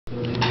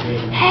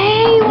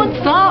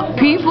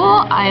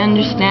beautiful. I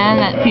understand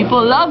that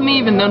people love me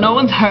even though no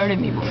one's heard of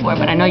me before,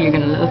 but I know you're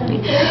gonna love me.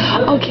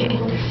 Okay,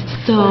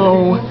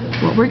 so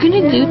what we're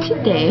gonna do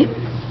today,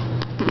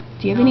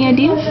 do you have any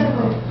ideas?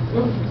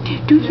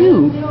 Do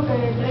you?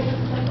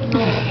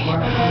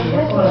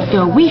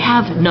 So we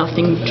have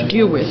nothing to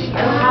deal with.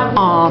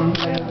 And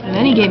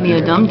then he gave me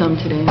a dum-dum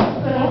today.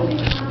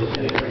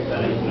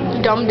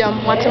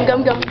 Dum-dum, want some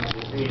gum-gum?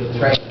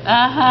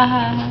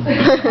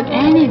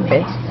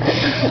 Anyway,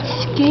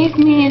 she gave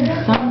me a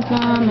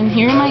dum-dum, and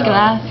here are my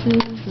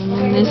glasses, and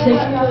then this is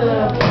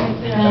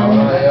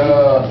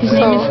his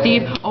name is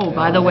Steve. Oh,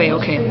 by the way,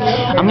 okay,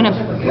 I'm gonna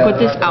put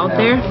this out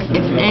there.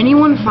 If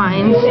anyone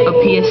finds a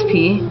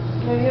PSP,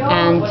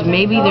 and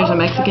maybe there's a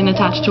Mexican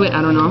attached to it,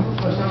 I don't know.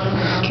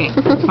 Okay,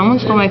 someone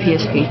stole my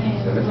PSP.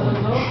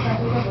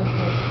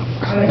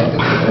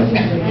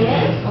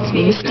 His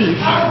name is Steve.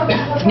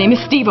 His name is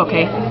Steve,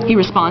 okay? He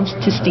responds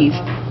to Steve.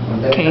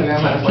 Okay?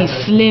 He's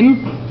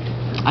slim.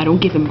 I don't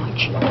give him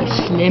much. He's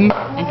slim,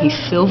 and he's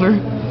silver,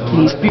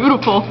 and he's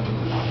beautiful.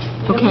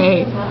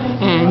 Okay?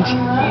 And...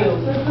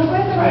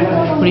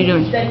 what are you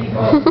doing?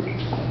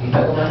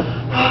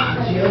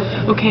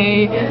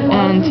 Okay,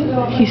 and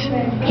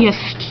he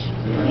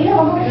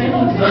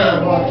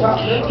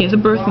has a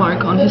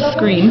birthmark on his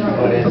screen.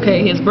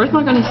 Okay, he has a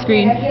birthmark on his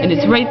screen, and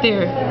it's right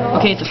there.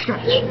 Okay, it's a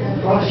scratch.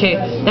 Okay,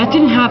 that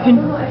didn't happen.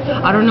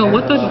 I don't know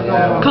what the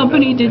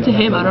company did to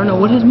him. I don't know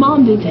what his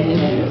mom did to him.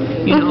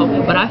 You know,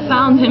 but I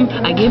found him.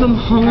 I gave him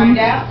home.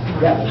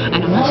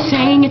 And I'm not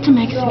saying it's a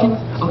Mexican.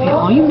 Okay,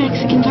 all you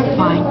Mexicans are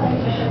fine.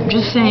 I'm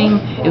just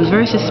saying it was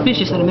very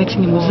suspicious that a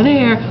Mexican was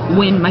there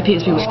when my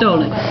PSP was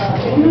stolen.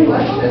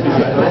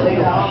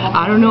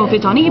 I don't know if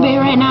it's on eBay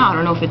right now. I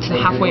don't know if it's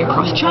halfway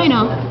across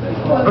China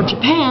or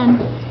Japan.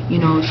 You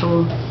know,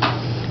 so...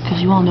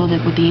 because you all know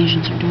that what the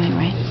Asians are doing,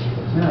 right?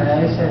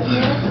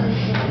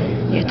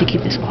 You have to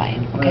keep this quiet,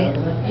 okay?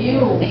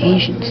 The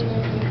Asians,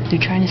 they're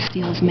trying to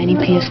steal as many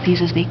PSPs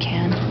as they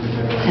can,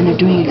 and they're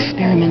doing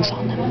experiments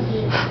on them.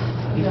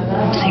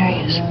 I'm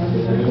serious.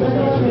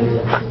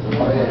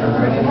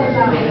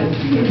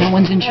 No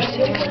one's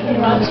interested except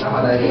for us.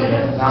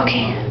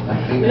 Okay,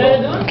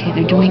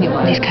 they're doing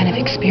these kind of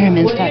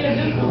experiments that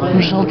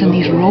result in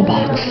these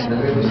robots.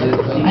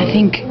 I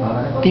think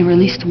they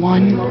released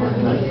one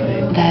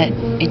that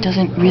it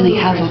doesn't really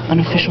have an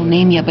official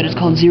name yet, but it's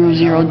called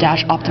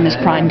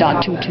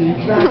 00-OptimusPrime.22.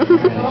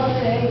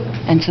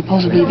 And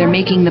supposedly they're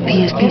making the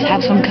PSPs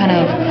have some kind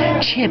of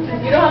chip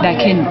that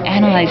can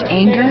analyze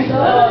anger,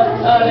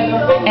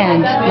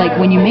 and like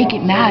when you make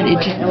it mad, it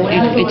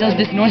does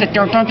this noise like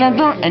dun, dun, dun,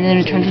 dun, and then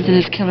it turns into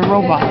this killer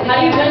robot.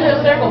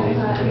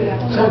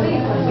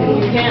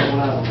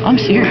 I'm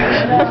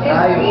serious.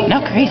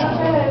 Not crazy.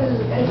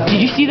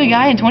 Did you see the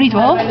guy in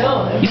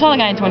 2012? You saw the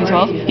guy in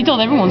 2012? He told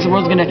everyone the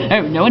world's gonna...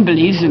 Oh, no one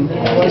believes him.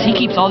 Because he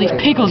keeps all these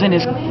pickles in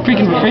his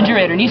freaking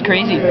refrigerator, and he's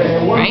crazy.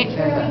 Right?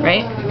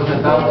 Right?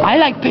 I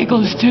like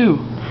pickles, too.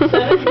 Is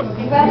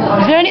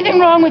there anything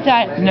wrong with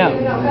that? No.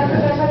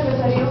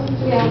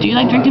 Do you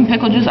like drinking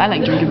pickle juice? I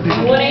like drinking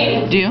pickle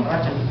juice. Do you?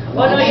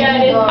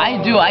 I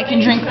do. I can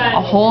drink a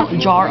whole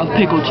jar of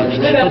pickle juice.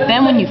 But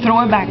then when you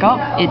throw it back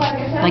up, it's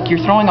like you're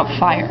throwing up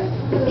fire.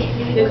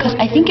 Because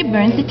I think it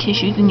burns the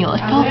tissues in your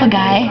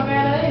esophagus.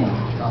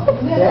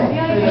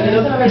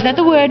 Is that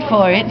the word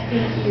for it?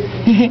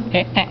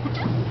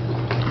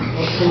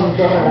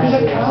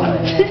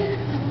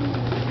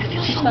 I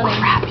feel so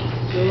crappy.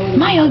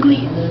 Am I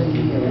ugly?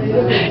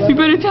 You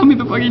better tell me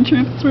the fucking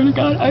truth. I swear to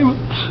God, I will.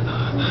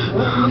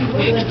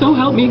 So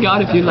help me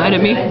God if you lie to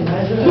me.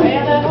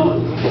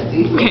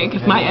 Okay,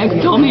 because my ex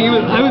told me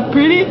I was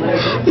pretty.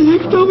 His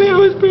ex told me I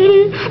was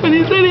pretty, and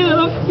he said he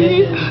loved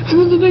me. And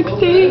then the next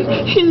day,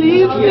 he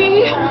leaves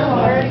me.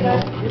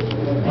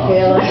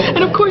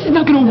 And of course he's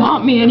not going to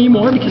want me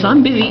anymore because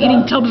I'm busy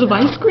eating tubs of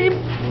ice cream.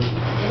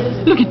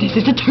 Look at this,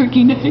 it's a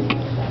turkey neck.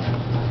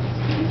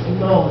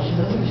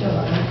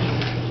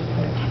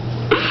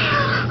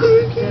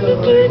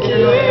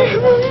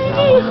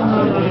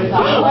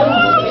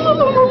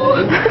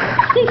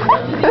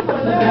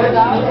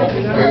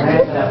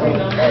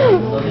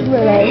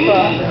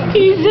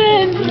 He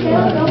said,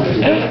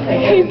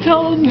 he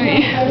told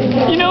me,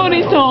 you know what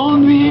he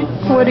told me?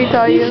 What did he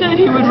tell you? He said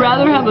he would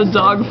rather have a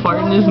dog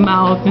fart in his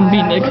mouth than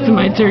be next to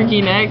my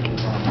turkey neck.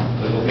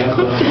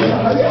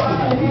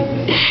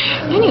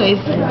 Anyways,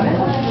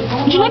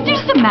 would you like to do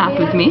some math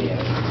with me?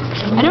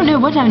 I don't know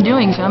what I'm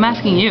doing, so I'm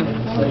asking you.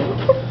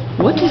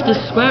 What is the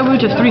square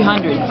root of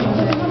 300?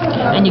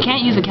 And you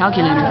can't use a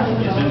calculator.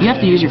 You have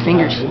to use your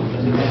fingers.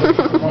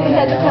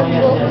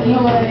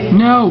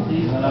 No!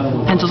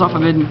 Pencils are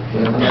forbidden.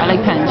 I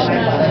like pens.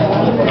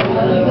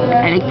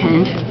 I like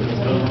pens.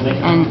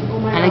 And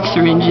I like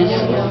syringes.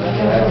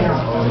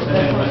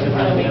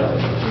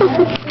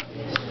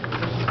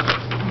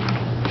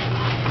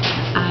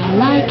 I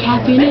like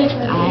happiness.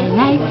 I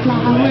like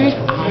flowers.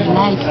 I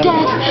like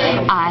death.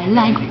 I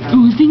like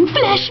oozing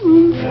flesh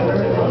wounds.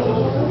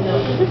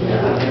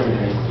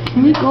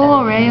 Can we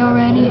go away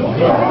already?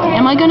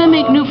 Am I gonna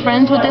make new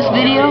friends with this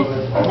video?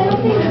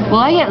 Will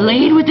I get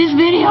laid with this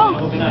video?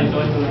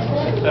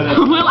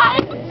 Will I?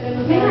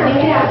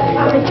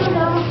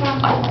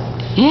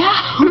 Yeah.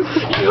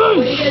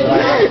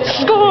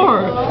 Score.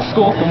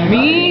 Score for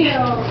me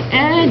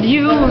and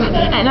you,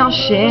 and I'll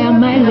share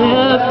my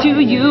love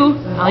to you.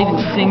 I'll even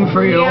sing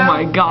for you. Oh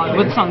my God,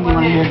 what song do you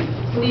want to hear?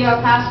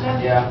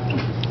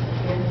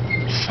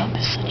 Sub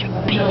is such a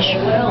bitch.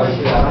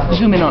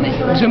 Zoom in on it.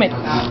 Zoom in.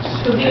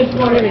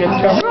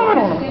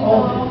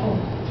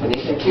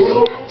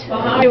 Dude,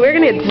 we're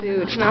gonna get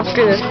sued. Now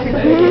screw this.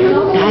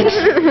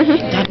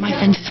 That, my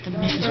friends, is the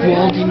Mrs.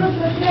 Walden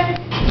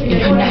in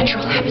her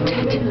natural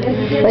habitat.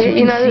 Like,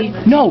 you know, See,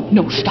 no,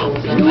 stop.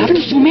 You have to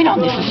zoom in on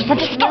this. This is for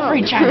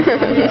Discovery Channel.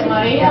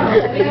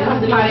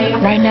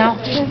 Right now,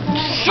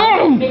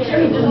 zoom!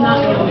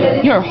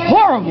 You're a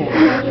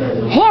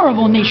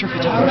horrible nature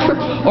photographer.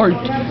 Or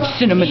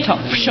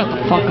cinematographer. Shut the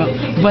fuck up.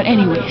 But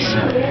anyways,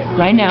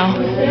 right now,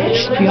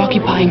 she's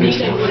preoccupying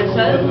herself.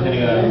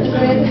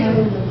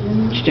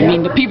 I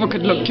mean, the people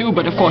could look too,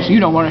 but of course you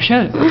don't want to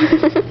show it.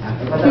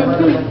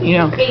 You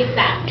know. Okay.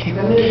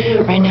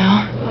 Right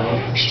now,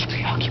 she's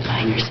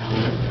preoccupying herself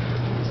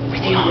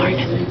with yarn.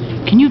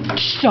 Can you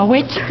show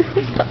it?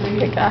 oh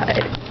my God.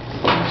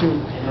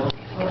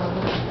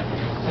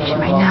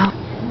 Right now,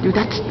 dude,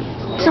 it's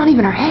not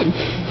even her head.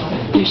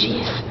 There she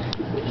is.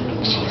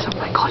 Oh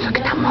my God, look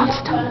at that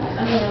monster.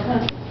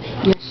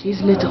 Yes,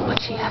 she's little,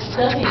 but she has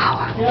such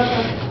power.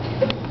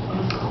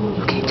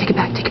 Okay, take it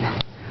back. I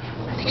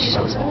think she's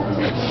awesome.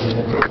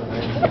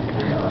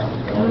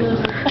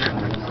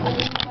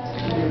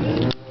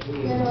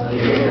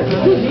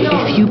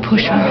 If you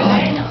push her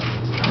hard enough.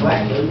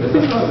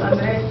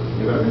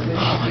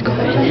 Oh my God.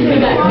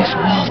 Miss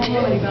Walton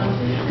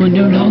will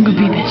no longer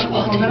be Miss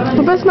Walton.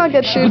 Well, let's not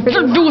get sued for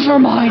this. Lose her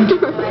mind.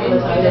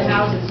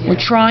 We're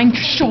trying to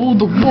show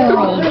the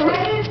world.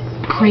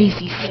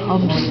 Crazy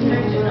subs.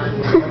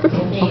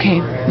 Okay,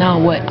 now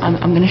what?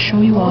 I'm gonna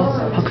show you all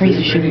how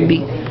crazy she can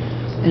be.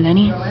 And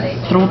Lenny,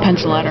 throw a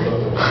pencil at her.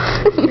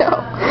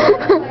 No.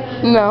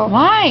 No.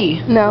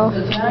 Why? No.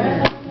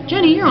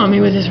 Jenny, you're on me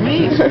with this,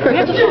 right? We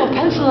have to throw a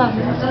pencil at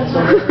her.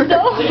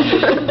 No.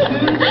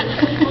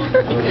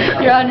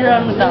 You're on your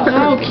own with that.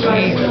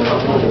 Okay.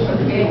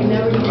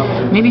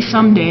 Maybe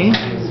someday,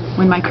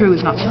 when my crew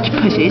is not such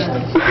pussies,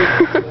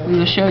 we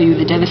will show you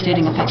the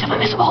devastating effects of a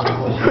Miss Walton.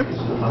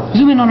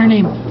 Zoom in on her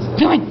name.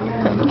 Zoom in.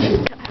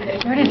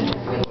 There it is.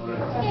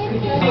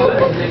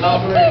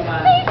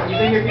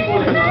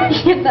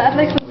 That's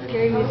like some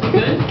scary music.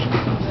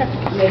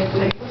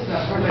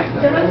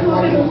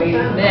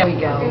 There we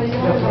go.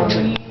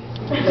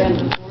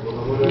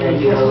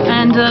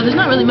 And there's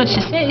not really much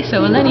to say, so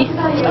Lenny,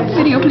 stop the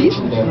video, please.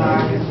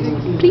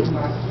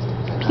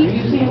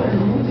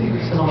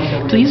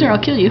 Please, or I'll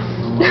kill you.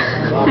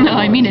 No,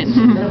 I mean it.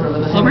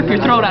 I'll rip your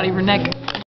throat out of your neck.